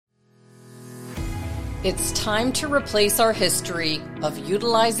It's time to replace our history of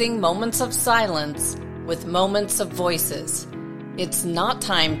utilizing moments of silence with moments of voices. It's not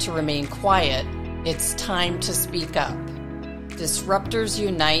time to remain quiet. It's time to speak up. Disruptors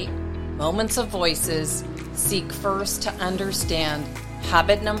unite, moments of voices, seek first to understand.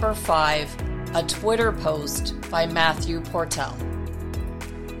 Habit number 5, a Twitter post by Matthew Portell.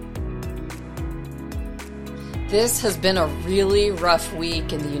 This has been a really rough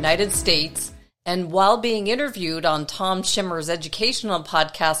week in the United States, and while being interviewed on Tom Schimmer's educational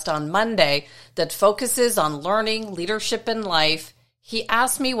podcast on Monday that focuses on learning, leadership, and life, he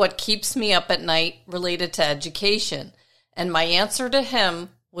asked me what keeps me up at night related to education, and my answer to him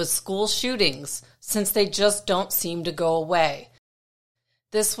was school shootings, since they just don't seem to go away.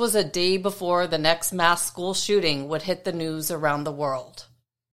 This was a day before the next mass school shooting would hit the news around the world.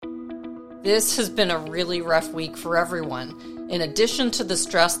 This has been a really rough week for everyone, in addition to the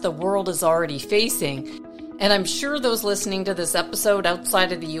stress the world is already facing, and I'm sure those listening to this episode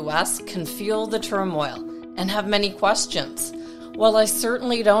outside of the US can feel the turmoil and have many questions. While I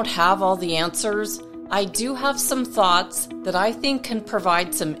certainly don't have all the answers, I do have some thoughts that I think can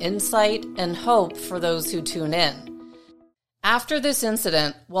provide some insight and hope for those who tune in. After this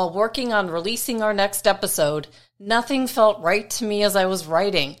incident, while working on releasing our next episode, nothing felt right to me as I was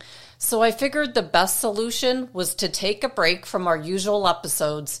writing. So I figured the best solution was to take a break from our usual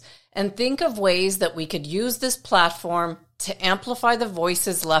episodes and think of ways that we could use this platform to amplify the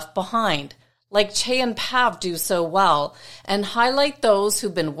voices left behind, like Che and Pav do so well, and highlight those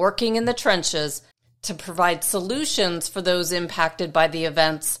who've been working in the trenches to provide solutions for those impacted by the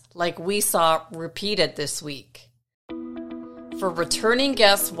events like we saw repeated this week. For returning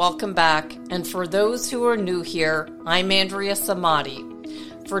guests, welcome back, and for those who are new here, I'm Andrea Samadi.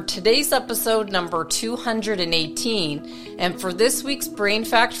 For today's episode number 218, and for this week's Brain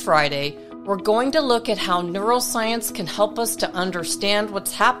Fact Friday, we're going to look at how neuroscience can help us to understand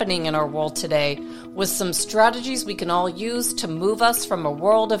what's happening in our world today with some strategies we can all use to move us from a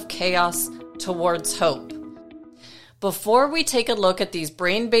world of chaos towards hope. Before we take a look at these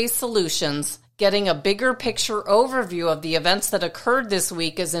brain-based solutions, getting a bigger picture overview of the events that occurred this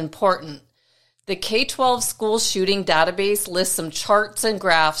week is important. The K-12 school shooting database lists some charts and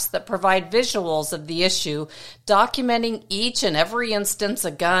graphs that provide visuals of the issue, documenting each and every instance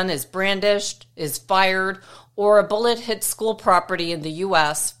a gun is brandished, is fired, or a bullet hits school property in the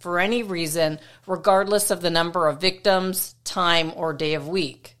U.S. for any reason, regardless of the number of victims, time, or day of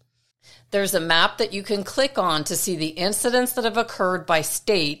week. There's a map that you can click on to see the incidents that have occurred by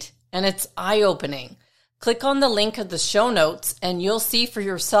state, and it's eye-opening. Click on the link in the show notes, and you'll see for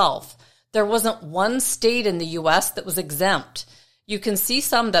yourself. There wasn't one state in the U.S. that was exempt. You can see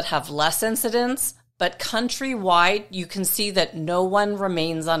some that have less incidents, but countrywide, you can see that no one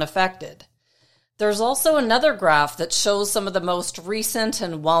remains unaffected. There's also another graph that shows some of the most recent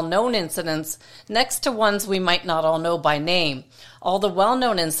and well-known incidents next to ones we might not all know by name. All the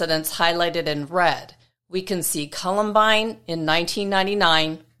well-known incidents highlighted in red. We can see Columbine in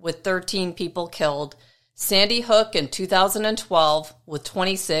 1999 with 13 people killed, Sandy Hook in 2012 with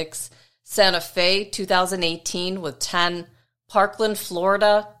 26, Santa Fe 2018 with 10, Parkland,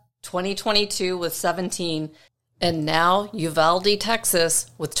 Florida 2022 with 17, and now Uvalde, Texas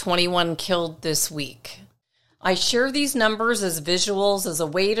with 21 killed this week. I share these numbers as visuals as a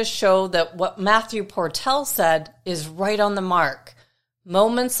way to show that what Matthew Portell said is right on the mark.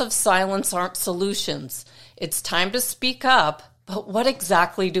 Moments of silence aren't solutions. It's time to speak up, but what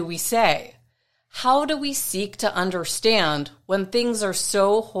exactly do we say? How do we seek to understand when things are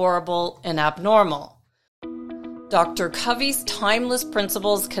so horrible and abnormal? Dr. Covey's timeless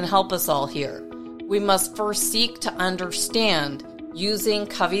principles can help us all here. We must first seek to understand using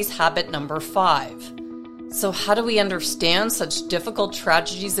Covey's habit number 5. So how do we understand such difficult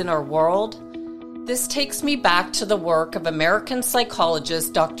tragedies in our world? This takes me back to the work of American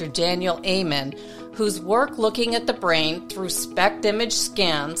psychologist Dr. Daniel Amen, whose work looking at the brain through SPECT image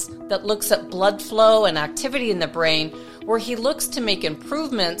scans that looks at blood flow and activity in the brain, where he looks to make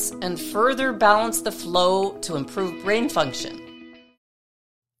improvements and further balance the flow to improve brain function.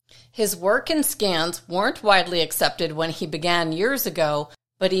 His work and scans weren't widely accepted when he began years ago,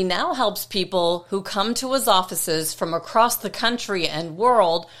 but he now helps people who come to his offices from across the country and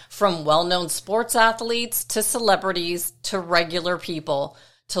world, from well-known sports athletes to celebrities to regular people,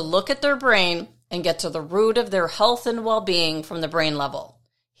 to look at their brain and get to the root of their health and well-being from the brain level.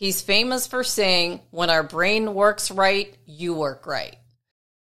 He's famous for saying, when our brain works right, you work right.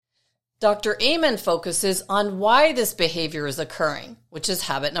 Dr. Amen focuses on why this behavior is occurring, which is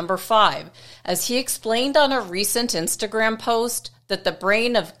habit number 5, as he explained on a recent Instagram post that the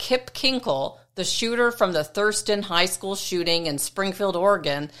brain of Kip Kinkle, the shooter from the Thurston High School shooting in Springfield,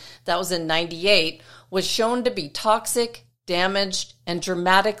 Oregon, that was in '98, was shown to be toxic, damaged, and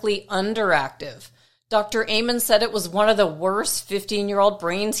dramatically underactive. Dr. Amen said it was one of the worst 15-year-old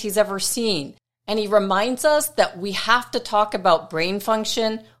brains he's ever seen. And he reminds us that we have to talk about brain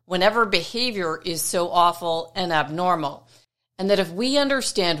function whenever behavior is so awful and abnormal. And that if we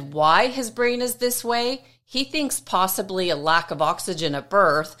understand why his brain is this way, he thinks possibly a lack of oxygen at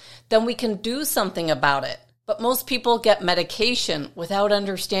birth, then we can do something about it. But most people get medication without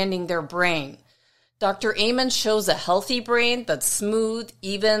understanding their brain. Dr. Amen shows a healthy brain that's smooth,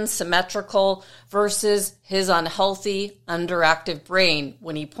 even, symmetrical, versus his unhealthy, underactive brain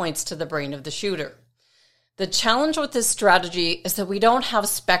when he points to the brain of the shooter. The challenge with this strategy is that we don't have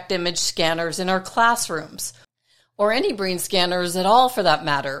SPECT image scanners in our classrooms, or any brain scanners at all for that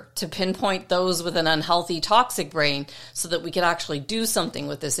matter, to pinpoint those with an unhealthy, toxic brain so that we can actually do something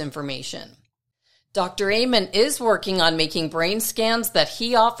with this information. Dr. Amen is working on making brain scans that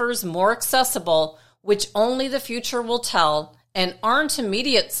he offers more accessible, which only the future will tell, and aren't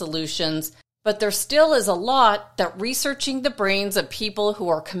immediate solutions, but there still is a lot that researching the brains of people who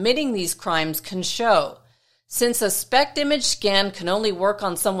are committing these crimes can show. Since a SPECT image scan can only work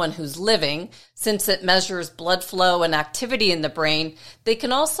on someone who's living, since it measures blood flow and activity in the brain, they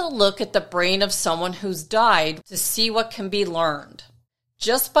can also look at the brain of someone who's died to see what can be learned.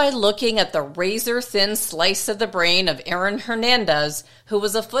 Just by looking at the razor-thin slice of the brain of Aaron Hernandez, who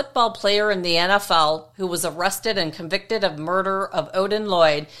was a football player in the NFL, who was arrested and convicted of murder of Odin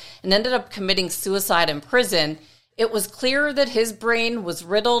Lloyd and ended up committing suicide in prison, it was clear that his brain was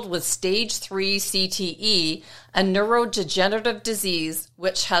riddled with stage 3 CTE, a neurodegenerative disease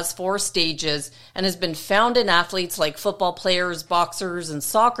which has 4 stages and has been found in athletes like football players, boxers, and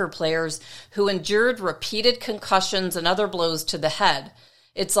soccer players who endured repeated concussions and other blows to the head.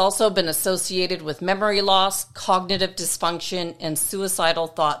 It's also been associated with memory loss, cognitive dysfunction, and suicidal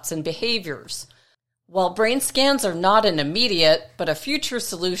thoughts and behaviors. While brain scans are not an immediate, but a future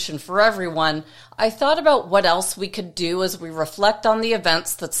solution for everyone, I thought about what else we could do as we reflect on the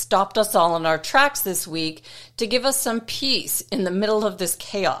events that stopped us all in our tracks this week to give us some peace in the middle of this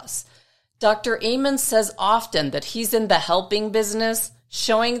chaos. Dr. Amen says often that he's in the helping business,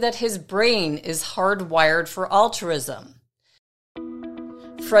 showing that his brain is hardwired for altruism.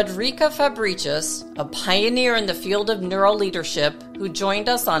 Frederica Fabricius, a pioneer in the field of neuroleadership who joined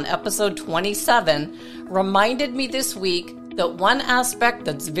us on episode 27, reminded me this week that one aspect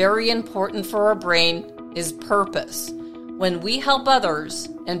that's very important for our brain is purpose. When we help others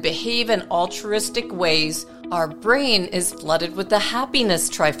and behave in altruistic ways, our brain is flooded with the happiness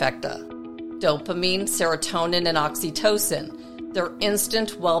trifecta: dopamine, serotonin, and oxytocin. They're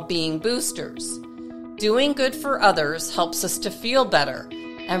instant well-being boosters. Doing good for others helps us to feel better,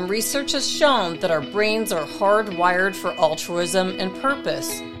 and research has shown that our brains are hardwired for altruism and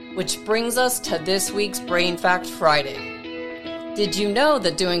purpose, which brings us to this week's Brain Fact Friday. Did you know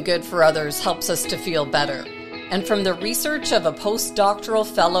that doing good for others helps us to feel better? And from the research of a postdoctoral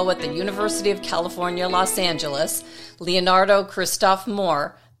fellow at the University of California, Los Angeles, Leonardo Christoph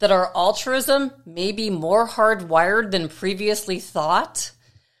Moore, that our altruism may be more hardwired than previously thought?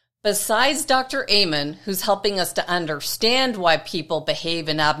 Besides Dr. Amen, who's helping us to understand why people behave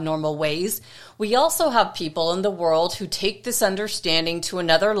in abnormal ways, we also have people in the world who take this understanding to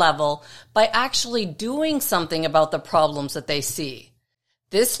another level by actually doing something about the problems that they see.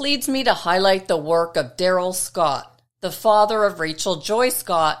 This leads me to highlight the work of Darrell Scott, the father of Rachel Joy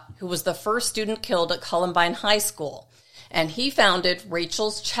Scott, who was the first student killed at Columbine High School. And he founded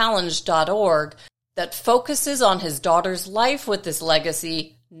rachelschallenge.org that focuses on his daughter's life with this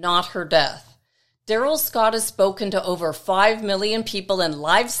legacy, not her death. Darrell Scott has spoken to over 5 million people in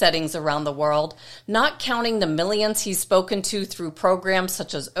live settings around the world, not counting the millions he's spoken to through programs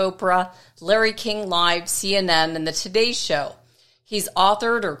such as Oprah, Larry King Live, CNN, and The Today Show. He's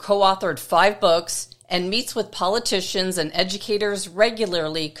authored or co-authored 5 books and meets with politicians and educators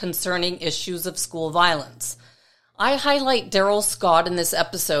regularly concerning issues of school violence. I highlight Darrell Scott in this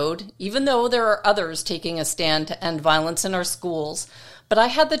episode, even though there are others taking a stand to end violence in our schools, but I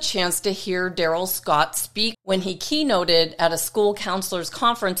had the chance to hear Darrell Scott speak when he keynoted at a school counselors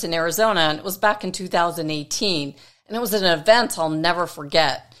conference in Arizona, and it was back in 2018, and it was an event I'll never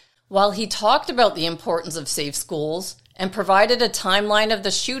forget. While he talked about the importance of safe schools and provided a timeline of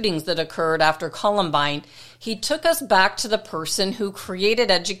the shootings that occurred after Columbine, he took us back to the person who created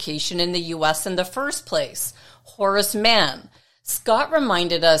education in the U.S. in the first place, Horace Mann. Scott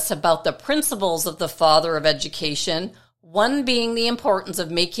reminded us about the principles of the father of education, one being the importance of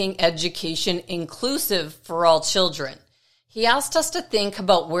making education inclusive for all children. He asked us to think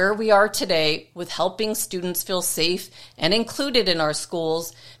about where we are today with helping students feel safe and included in our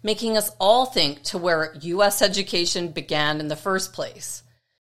schools, making us all think to where U.S. education began in the first place.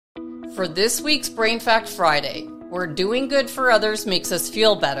 For this week's Brain Fact Friday, where doing good for others makes us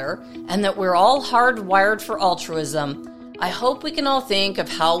feel better, and that we're all hardwired for altruism, I hope we can all think of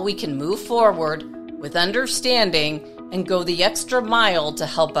how we can move forward with understanding and go the extra mile to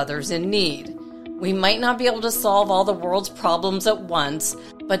help others in need. We might not be able to solve all the world's problems at once,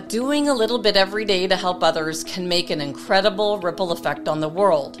 but doing a little bit every day to help others can make an incredible ripple effect on the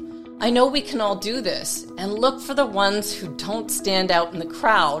world. I know we can all do this, and look for the ones who don't stand out in the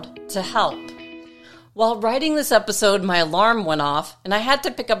crowd to help. While writing this episode, my alarm went off, and I had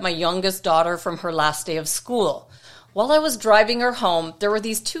to pick up my youngest daughter from her last day of school. While I was driving her home, there were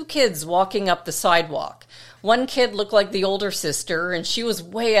these two kids walking up the sidewalk. One kid looked like the older sister, and she was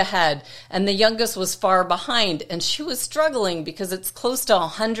way ahead, and the youngest was far behind, and she was struggling because it's close to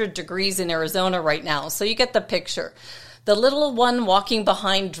 100 degrees in Arizona right now, so you get the picture. The little one walking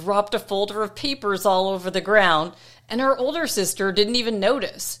behind dropped a folder of papers all over the ground, and her older sister didn't even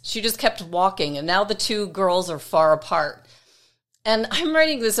notice. She just kept walking, and now the two girls are far apart. And I'm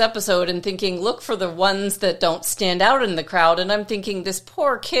writing this episode and thinking, look for the ones that don't stand out in the crowd. And I'm thinking, this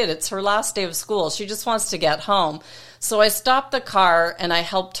poor kid, it's her last day of school. She just wants to get home. So I stopped the car and I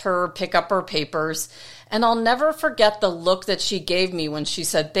helped her pick up her papers. And I'll never forget the look that she gave me when she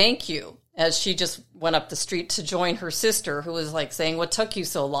said thank you, as she just went up the street to join her sister, who was like saying, what took you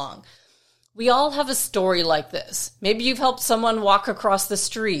so long? We all have a story like this. Maybe you've helped someone walk across the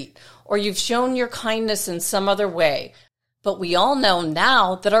street, or you've shown your kindness in some other way. But we all know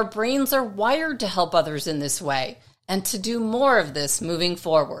now that our brains are wired to help others in this way, and to do more of this moving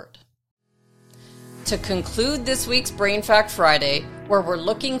forward. To conclude this week's Brain Fact Friday, where we're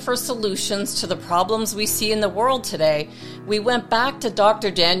looking for solutions to the problems we see in the world today, we went back to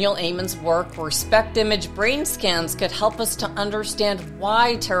Dr. Daniel Amen's work where SPECT image brain scans could help us to understand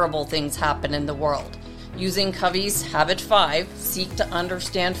why terrible things happen in the world. Using Covey's Habit 5, seek to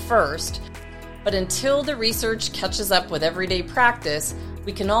understand first. But until the research catches up with everyday practice,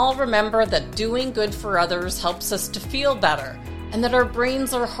 we can all remember that doing good for others helps us to feel better, and that our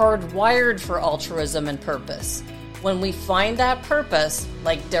brains are hardwired for altruism and purpose. When we find that purpose,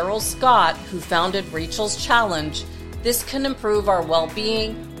 like Daryl Scott, who founded Rachel's Challenge, this can improve our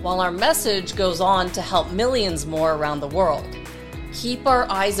well-being, while our message goes on to help millions more around the world. Keep our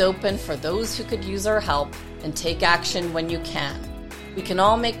eyes open for those who could use our help, and take action when you can. We can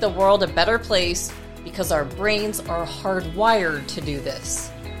all make the world a better place because our brains are hardwired to do this.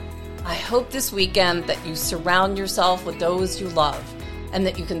 I hope this weekend that you surround yourself with those you love, and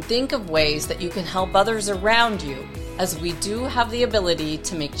that you can think of ways that you can help others around you, as we do have the ability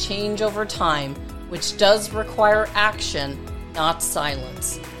to make change over time, which does require action, not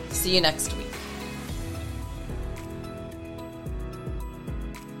silence. See you next week.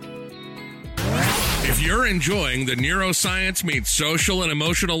 If you're enjoying the Neuroscience Meets Social and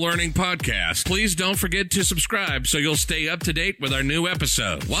Emotional Learning podcast, please don't forget to subscribe so you'll stay up to date with our new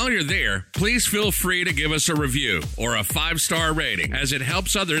episode. While you're there, please feel free to give us a review or a 5-star rating, as it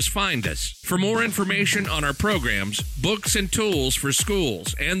helps others find us. For more information on our programs, books, and tools for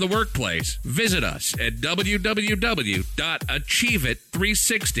schools and the workplace, visit us at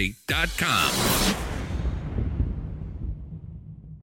www.achieveit360.com.